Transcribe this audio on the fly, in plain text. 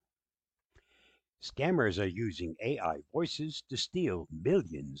Scammers are using AI voices to steal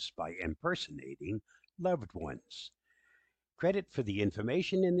millions by impersonating loved ones. Credit for the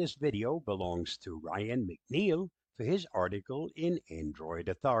information in this video belongs to Ryan McNeil for his article in Android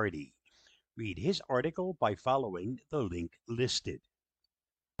Authority. Read his article by following the link listed.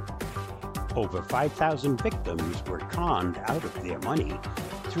 Over 5,000 victims were conned out of their money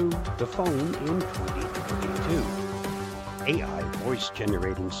through the phone in 2022. AI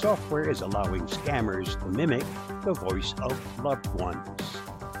voice-generating software is allowing scammers to mimic the voice of loved ones.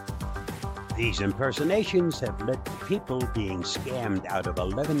 These impersonations have led to people being scammed out of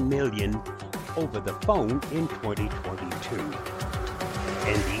 $11 million over the phone in 2022.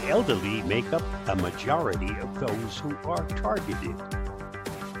 And the elderly make up a majority of those who are targeted.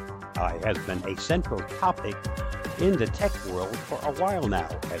 AI has been a central topic in the tech world for a while now,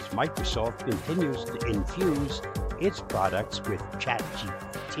 as Microsoft continues to infuse its products with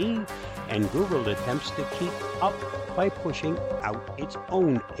ChatGPT, and Google attempts to keep up by pushing out its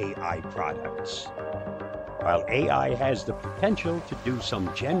own AI products. While AI has the potential to do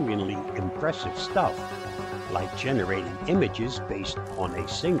some genuinely impressive stuff, like generating images based on a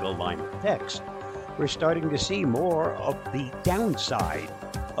single line of text, we're starting to see more of the downside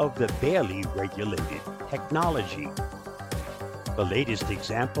of the barely regulated technology. The latest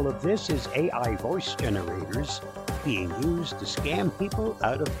example of this is AI voice generators being used to scam people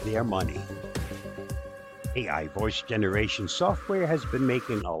out of their money. AI voice generation software has been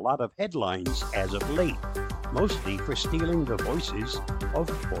making a lot of headlines as of late, mostly for stealing the voices of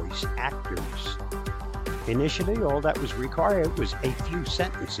voice actors. Initially, all that was required was a few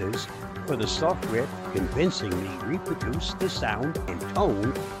sentences for the software to convincingly reproduce the sound and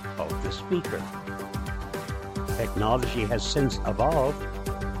tone of the speaker. Technology has since evolved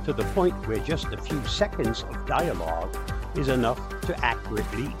to the point where just a few seconds of dialogue is enough to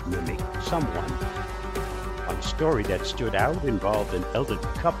accurately mimic someone. One story that stood out involved an elderly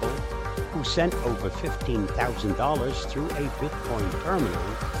couple who sent over $15,000 through a Bitcoin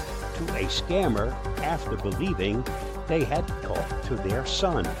terminal to a scammer after believing they had talked to their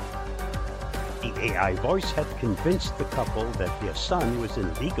son. The AI voice had convinced the couple that their son was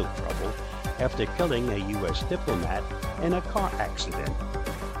in legal trouble after killing a U.S. diplomat in a car accident.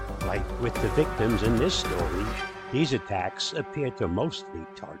 Like with the victims in this story, these attacks appear to mostly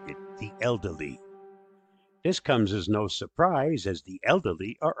target the elderly. This comes as no surprise, as the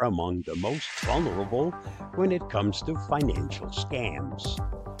elderly are among the most vulnerable when it comes to financial scams.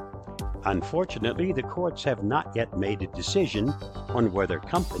 Unfortunately, the courts have not yet made a decision on whether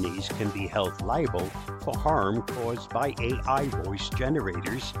companies can be held liable for harm caused by AI voice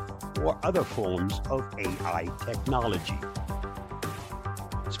generators or other forms of AI technology.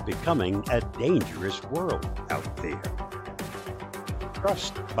 It's becoming a dangerous world out there.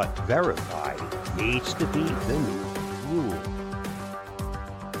 Trust but verify needs to be the new rule.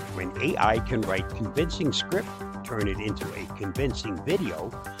 When AI can write convincing script, turn it into a convincing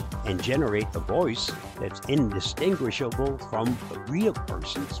video, and generate a voice that's indistinguishable from the real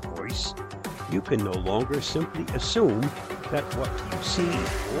person's voice, you can no longer simply assume that what you see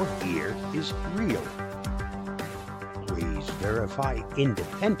or hear is real. Please verify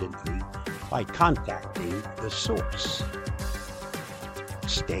independently by contacting the source.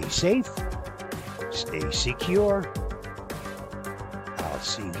 Stay safe, stay secure. I'll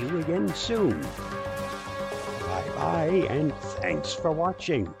see you again soon. Bye-bye, and thanks for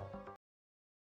watching.